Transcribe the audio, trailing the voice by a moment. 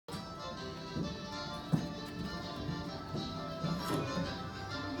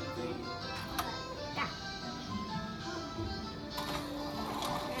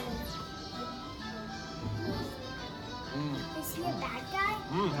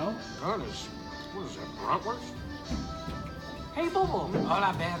No? What is that, bratwurst? Hey, Bobo.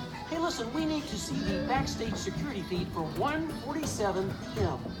 Hola, Ben. Hey, listen, we need to see the backstage security feed for 1:47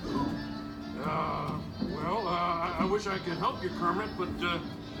 p.m. Well, I wish I could help you, Kermit, but the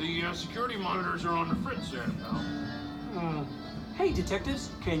security monitors are on the fritz there, pal. Hey, detectives,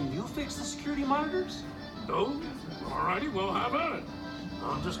 can you fix the security monitors? Oh, alrighty, well, how about it?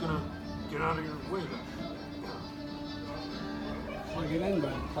 I'm just gonna get out of your way then. Plug it in,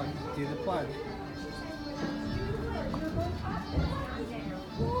 bud. Do the plug.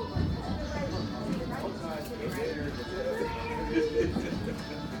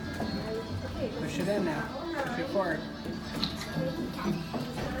 Push it in now. Push it forward.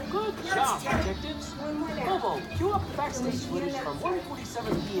 Good job, detectives. Bobo, cue up the backstage footage from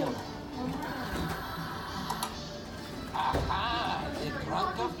 1:47 p.m. Aha, the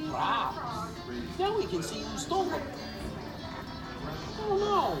trunk of props. Now we can see who stole them. Oh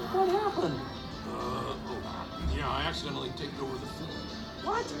no, what happened? Yeah, I accidentally taped over the film.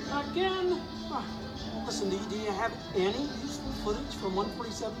 What? Again? Listen, do you have any useful footage from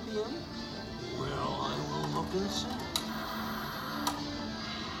 1:47 p.m.? Well, I will look and see.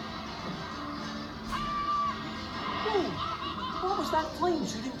 Hey, what was that flame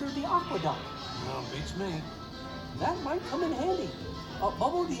shooting through the aqueduct? Well, beats me. That might come in handy.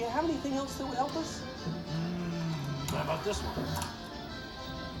 Bobo, do you have anything else that would help us? How about this one?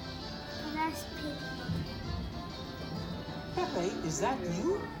 That's Pepe, is that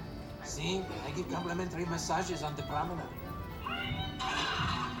you? See, I give complimentary massages on the promenade.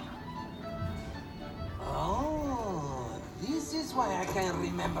 Oh, this is why I can't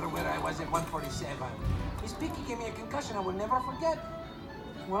remember where I was at 1:47. Miss Piggy gave me a concussion I will never forget.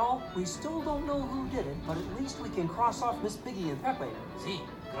 Well, we still don't know who did it, but at least we can cross off Miss Piggy and Pepe. See,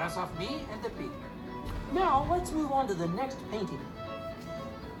 cross off me and the pig. Now, let's move on to the next painting.